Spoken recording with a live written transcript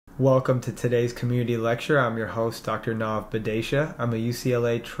Welcome to today's community lecture. I'm your host, Dr. Nav Badesha. I'm a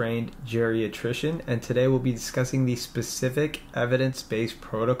UCLA trained geriatrician, and today we'll be discussing the specific evidence-based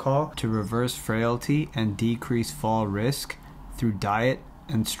protocol to reverse frailty and decrease fall risk through diet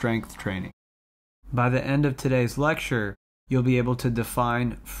and strength training. By the end of today's lecture, you'll be able to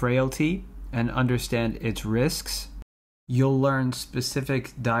define frailty and understand its risks. You'll learn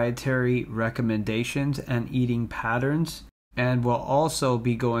specific dietary recommendations and eating patterns, and we'll also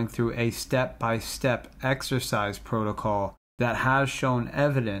be going through a step-by-step exercise protocol that has shown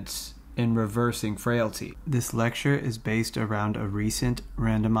evidence in reversing frailty. This lecture is based around a recent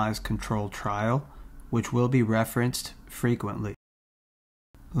randomized controlled trial, which will be referenced frequently.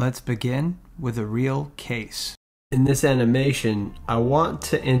 Let's begin with a real case. In this animation, I want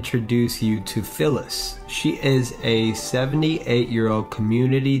to introduce you to Phyllis. She is a 78-year-old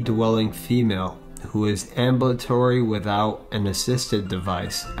community-dwelling female who is ambulatory without an assisted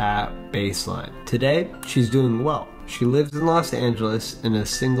device at baseline. Today, she's doing well. She lives in Los Angeles in a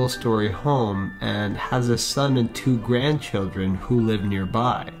single-story home and has a son and 2 grandchildren who live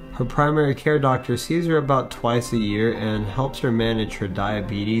nearby. Her primary care doctor sees her about twice a year and helps her manage her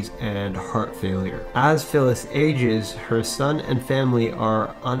diabetes and heart failure. As Phyllis ages, her son and family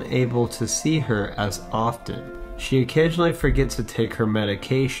are unable to see her as often. She occasionally forgets to take her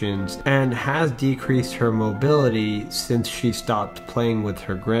medications and has decreased her mobility since she stopped playing with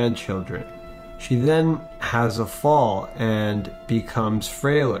her grandchildren. She then has a fall and becomes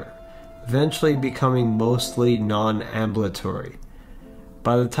frailer, eventually becoming mostly non-ambulatory.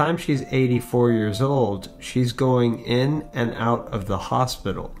 By the time she's 84 years old, she's going in and out of the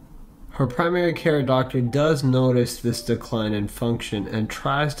hospital. Her primary care doctor does notice this decline in function and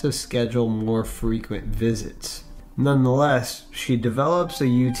tries to schedule more frequent visits. Nonetheless, she develops a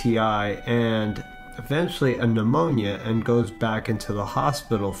UTI and eventually a pneumonia and goes back into the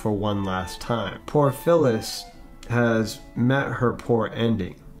hospital for one last time. Poor Phyllis has met her poor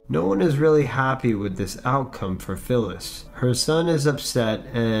ending. No one is really happy with this outcome for Phyllis. Her son is upset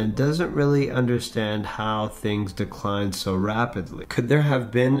and doesn't really understand how things declined so rapidly. Could there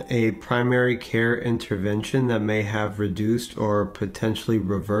have been a primary care intervention that may have reduced or potentially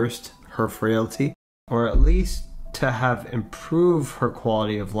reversed her frailty, or at least to have improved her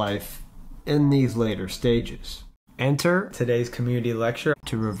quality of life in these later stages? Enter today's community lecture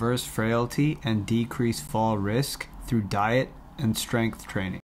to reverse frailty and decrease fall risk through diet and strength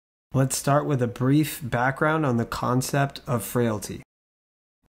training. Let's start with a brief background on the concept of frailty.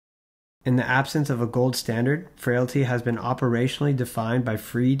 In the absence of a gold standard, frailty has been operationally defined by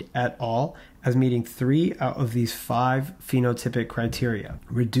Fried et al. As meeting 3 out of these 5 phenotypic criteria: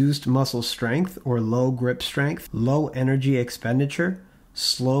 reduced muscle strength or low grip strength, low energy expenditure,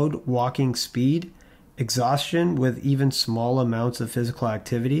 slowed walking speed, exhaustion with even small amounts of physical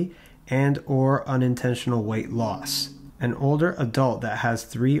activity, and or unintentional weight loss. An older adult that has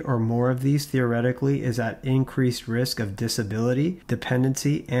 3 or more of these theoretically is at increased risk of disability,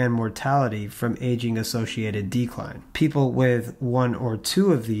 dependency, and mortality from aging-associated decline. People with 1 or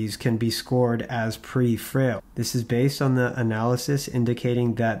 2 of these can be scored as pre-frail. This is based on the analysis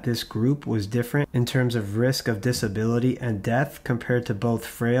indicating that this group was different in terms of risk of disability and death compared to both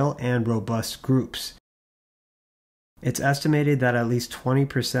frail and robust groups. It's estimated that at least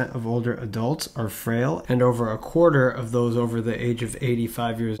 20% of older adults are frail, and over a quarter of those over the age of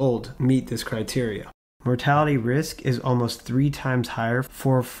 85 years old meet this criteria. Mortality risk is almost 3 times higher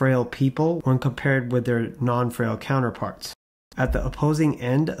for frail people when compared with their non-frail counterparts. At the opposing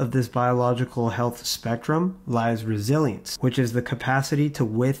end of this biological health spectrum lies resilience, which is the capacity to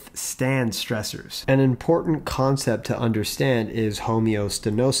withstand stressors. An important concept to understand is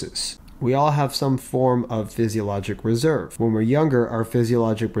homeostasis. We all have some form of physiologic reserve. When we're younger, our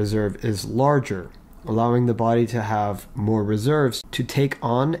physiologic reserve is larger, allowing the body to have more reserves to take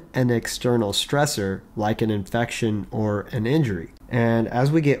on an external stressor like an infection or an injury. And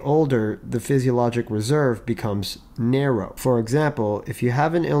as we get older, the physiologic reserve becomes narrow. For example, if you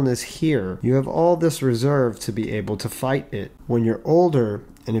have an illness here, you have all this reserve to be able to fight it. When you're older,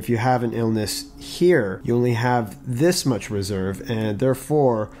 and if you have an illness here, you only have this much reserve, and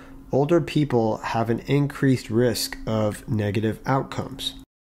therefore older people have an increased risk of negative outcomes.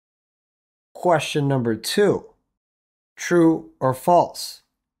 Question number 2. True or false?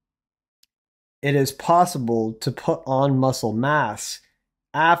 It is possible to put on muscle mass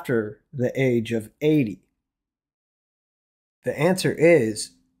after the age of 80. The answer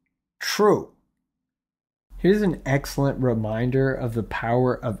is true. Here's an excellent reminder of the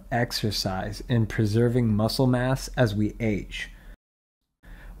power of exercise in preserving muscle mass as we age.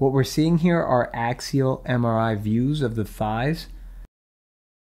 What we're seeing here are axial MRI views of the thighs.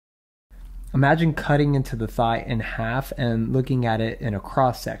 Imagine cutting into the thigh in half and looking at it in a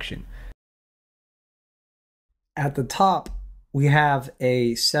cross section. At the top, we have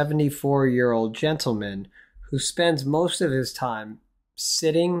a 74-year-old gentleman who spends most of his time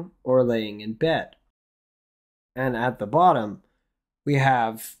sitting or laying in bed. And at the bottom, we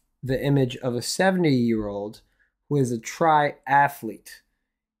have the image of a 70-year-old who is a triathlete.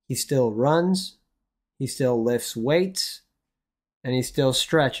 He still runs, he still lifts weights, and he still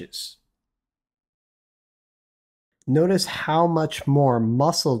stretches. Notice how much more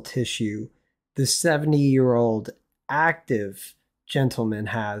muscle tissue the 70-year-old active gentleman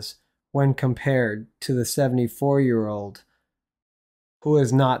has when compared to the 74-year-old who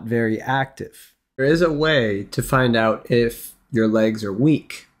is not very active. There is a way to find out if your legs are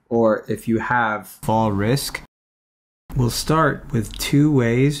weak or if you have fall risk. We'll start with two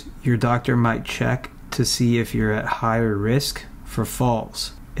ways your doctor might check to see if you're at higher risk for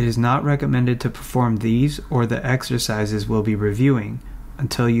falls. It is not recommended to perform these or the exercises we'll be reviewing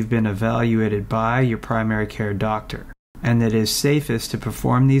until you've been evaluated by your primary care doctor, and it is safest to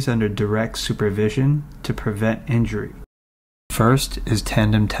perform these under direct supervision to prevent injury. First is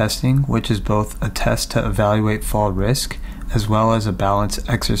tandem testing, which is both a test to evaluate fall risk as well as a balanced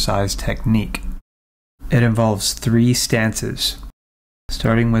exercise technique. It involves 3 stances,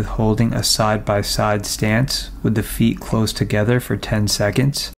 starting with holding a side-by-side stance with the feet close together for 10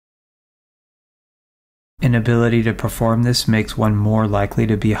 seconds. Inability to perform this makes one more likely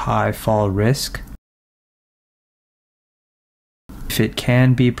to be high fall risk. If it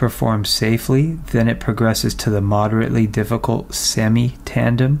can be performed safely, then it progresses to the moderately difficult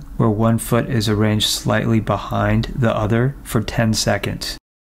semi-tandem, where one foot is arranged slightly behind the other for 10 seconds.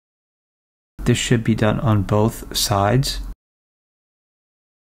 This should be done on both sides.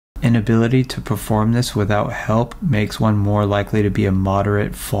 Inability to perform this without help makes one more likely to be a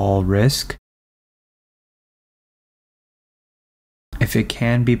moderate fall risk. If it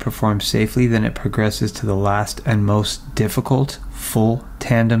can be performed safely, then it progresses to the last and most difficult full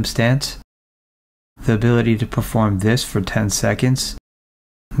tandem stance. The ability to perform this for 10 seconds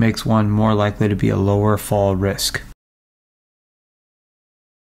makes one more likely to be a lower fall risk.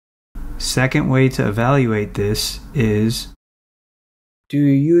 Second way to evaluate this is, do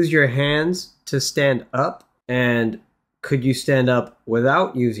you use your hands to stand up, and could you stand up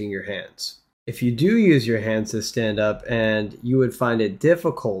without using your hands? If you do use your hands to stand up and you would find it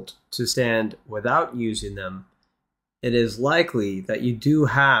difficult to stand without using them, it is likely that you do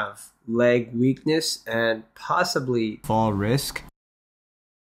have leg weakness and possibly fall risk.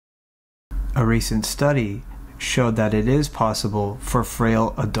 A recent study showed that it is possible for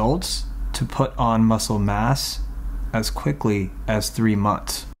frail adults to put on muscle mass as quickly as 3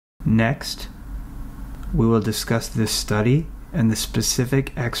 months. Next, we will discuss this study and the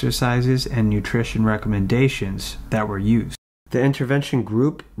specific exercises and nutrition recommendations that were used. The intervention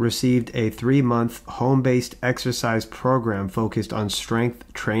group received a 3-month home-based exercise program focused on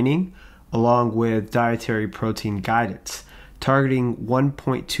strength training, along with dietary protein guidance, targeting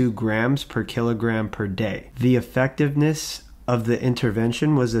 1.2 grams per kilogram per day. The effectiveness of the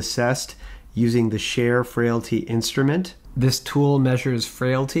intervention was assessed using the Share Frailty instrument. This tool measures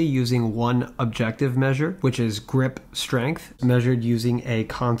frailty using one objective measure, which is grip strength, measured using a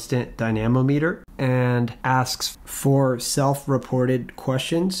constant dynamometer, and asks for self-reported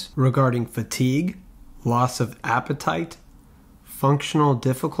questions regarding fatigue, loss of appetite, functional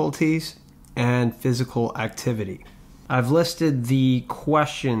difficulties, and physical activity. I've listed the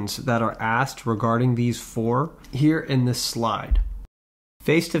questions that are asked regarding these 4 here in this slide.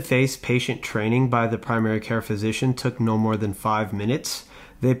 Face-to-face patient training by the primary care physician took no more than 5 minutes.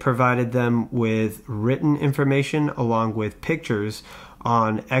 They provided them with written information along with pictures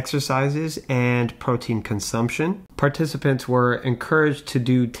on exercises and protein consumption. Participants were encouraged to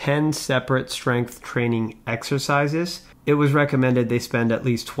do 10 separate strength training exercises. It was recommended they spend at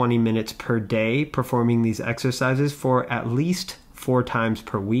least 20 minutes per day performing these exercises for at least 4 times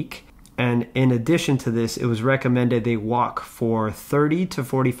per week. And in addition to this, it was recommended they walk for 30 to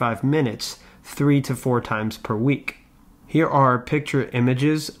 45 minutes, 3 to 4 times per week. Here are picture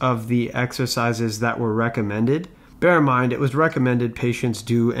images of the exercises that were recommended. Bear in mind, it was recommended patients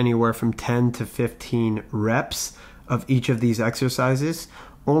do anywhere from 10 to 15 reps of each of these exercises,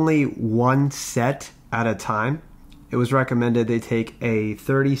 only 1 set at a time. It was recommended they take a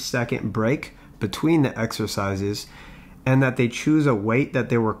 30-second break between the exercises, and that they choose a weight that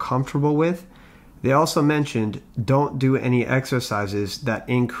they were comfortable with. They also mentioned don't do any exercises that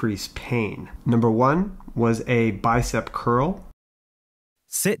increase pain. Number 1 was a bicep curl.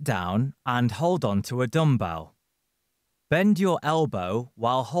 Sit down and hold on to a dumbbell. Bend your elbow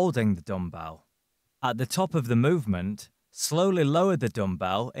while holding the dumbbell. At the top of the movement, slowly lower the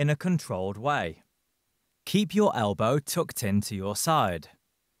dumbbell in a controlled way. Keep your elbow tucked into your side.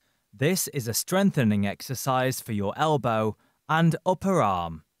 This is a strengthening exercise for your elbow and upper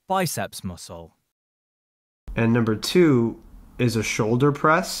arm, biceps muscle. And number 2 is a shoulder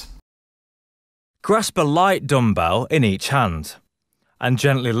press. Grasp a light dumbbell in each hand and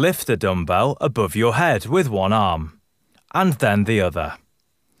gently lift the dumbbell above your head with one arm and then the other.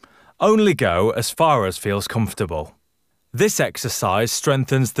 Only go as far as feels comfortable. This exercise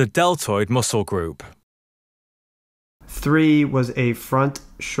strengthens the deltoid muscle group. 3 was a front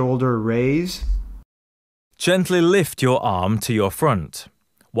shoulder raise. Gently lift your arm to your front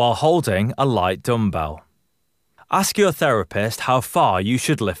while holding a light dumbbell. Ask your therapist how far you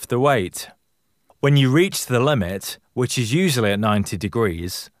should lift the weight. When you reach the limit, which is usually at 90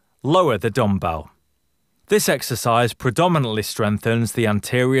 degrees, lower the dumbbell. This exercise predominantly strengthens the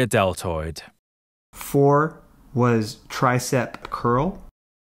anterior deltoid. 4 was tricep curl.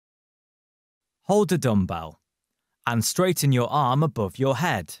 Hold the dumbbell and straighten your arm above your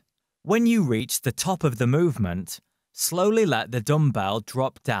head. When you reach the top of the movement, slowly let the dumbbell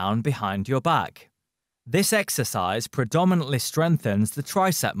drop down behind your back. This exercise predominantly strengthens the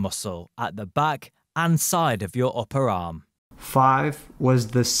tricep muscle at the back and side of your upper arm. 5 was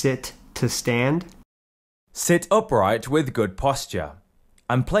the sit to stand. Sit upright with good posture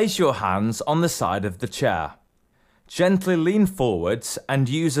and place your hands on the side of the chair. Gently lean forwards and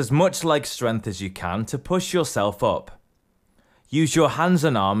use as much leg strength as you can to push yourself up. Use your hands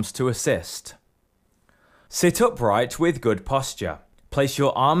and arms to assist. Sit upright with good posture. Place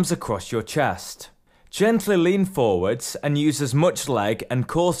your arms across your chest. Gently lean forwards and use as much leg and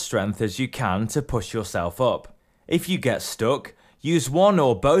core strength as you can to push yourself up. If you get stuck, use one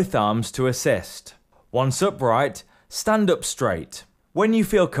or both arms to assist. Once upright, stand up straight. When you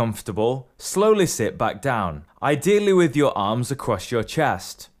feel comfortable, slowly sit back down, ideally with your arms across your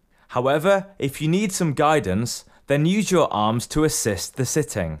chest. However, if you need some guidance, then use your arms to assist the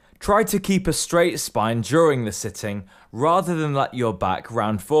sitting. Try to keep a straight spine during the sitting rather than let your back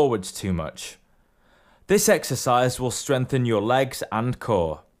round forwards too much. This exercise will strengthen your legs and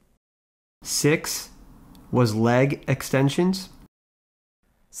core. 6 was leg extensions.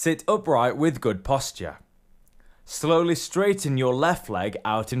 Sit upright with good posture. Slowly straighten your left leg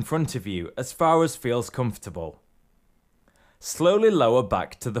out in front of you as far as feels comfortable. Slowly lower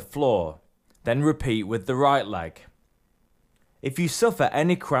back to the floor, then repeat with the right leg. If you suffer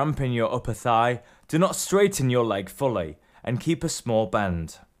any cramp in your upper thigh, do not straighten your leg fully and keep a small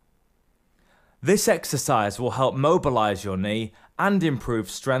bend. This exercise will help mobilize your knee and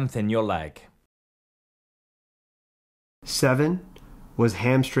improve strength in your leg. 7 was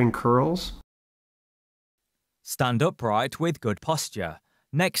hamstring curls. Stand upright with good posture,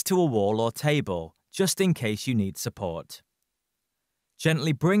 next to a wall or table, just in case you need support.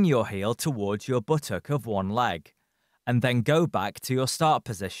 Gently bring your heel towards your buttock of one leg, and then go back to your start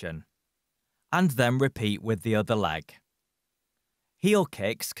position, and then repeat with the other leg. Heel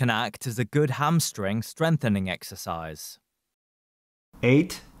kicks can act as a good hamstring strengthening exercise.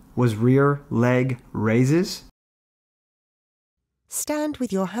 8 was rear leg raises. Stand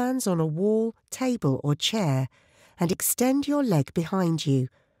with your hands on a wall, table or chair and extend your leg behind you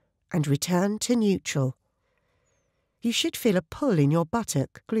and return to neutral. You should feel a pull in your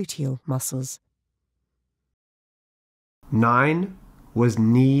buttock gluteal muscles. 9 was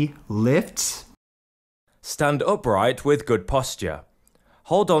knee lifts. Stand upright with good posture.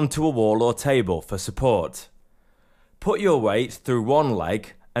 Hold on to a wall or table for support. Put your weight through one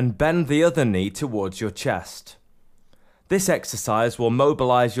leg and bend the other knee towards your chest. This exercise will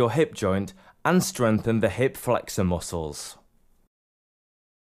mobilize your hip joint and strengthen the hip flexor muscles.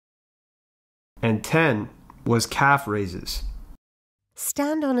 And 10 was calf raises.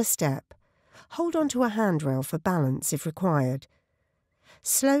 Stand on a step. Hold onto a handrail for balance if required.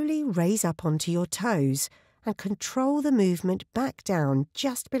 Slowly raise up onto your toes and control the movement back down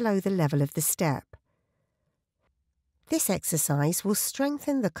just below the level of the step. This exercise will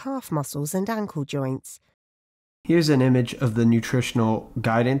strengthen the calf muscles and ankle joints. Here's an image of the nutritional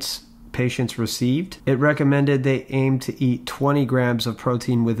guidance patients received. It recommended they aim to eat 20 grams of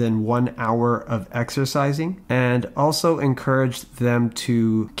protein within 1 hour of exercising, and also encouraged them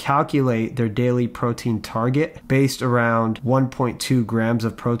to calculate their daily protein target based around 1.2 grams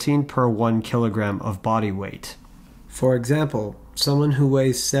of protein per 1 kilogram of body weight. For example, someone who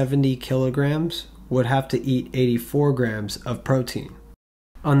weighs 70 kilograms would have to eat 84 grams of protein.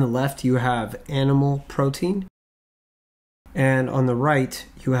 On the left you have animal protein, and on the right,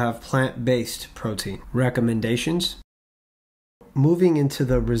 you have plant-based protein. Recommendations: moving into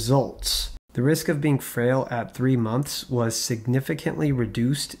the results. The risk of being frail at 3 months was significantly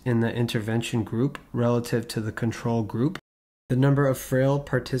reduced in the intervention group relative to the control group. The number of frail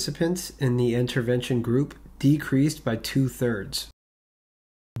participants in the intervention group decreased by 2/3.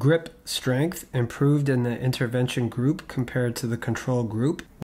 Grip strength improved in the intervention group compared to the control group.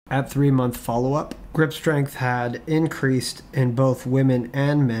 At 3-month follow-up, grip strength had increased in both women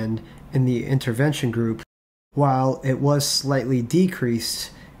and men in the intervention group, while it was slightly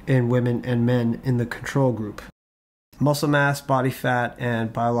decreased in women and men in the control group. Muscle mass, body fat,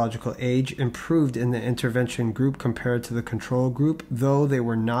 and biological age improved in the intervention group compared to the control group, though they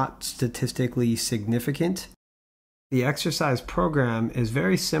were not statistically significant. The exercise program is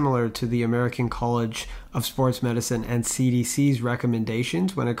very similar to the American College of Sports Medicine and CDC's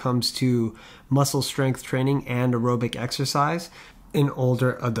recommendations when it comes to muscle strength training and aerobic exercise in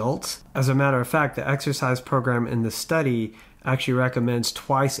older adults. As a matter of fact, the exercise program in the study actually recommends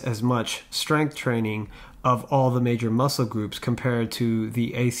twice as much strength training of all the major muscle groups compared to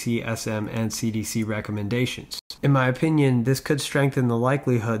the ACSM and CDC recommendations. In my opinion, this could strengthen the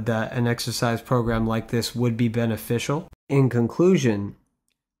likelihood that an exercise program like this would be beneficial. In conclusion,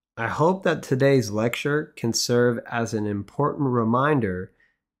 I hope that today's lecture can serve as an important reminder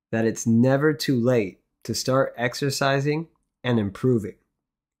that it's never too late to start exercising and improving.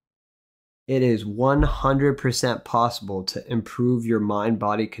 It is 100% possible to improve your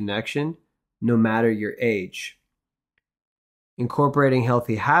mind-body connection no matter your age. Incorporating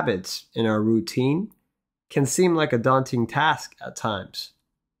healthy habits in our routine can seem like a daunting task at times,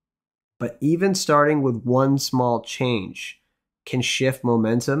 but even starting with one small change can shift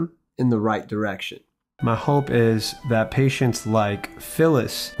momentum in the right direction. My hope is that patients like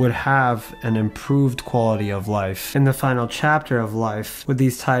Phyllis would have an improved quality of life in the final chapter of life with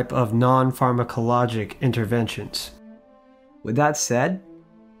these type of non-pharmacologic interventions. With that said,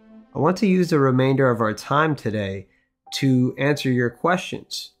 I want to use the remainder of our time today to answer your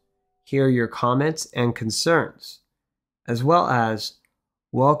questions, hear your comments and concerns, as well as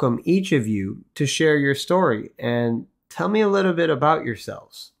welcome each of you to share your story and tell me a little bit about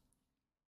yourselves.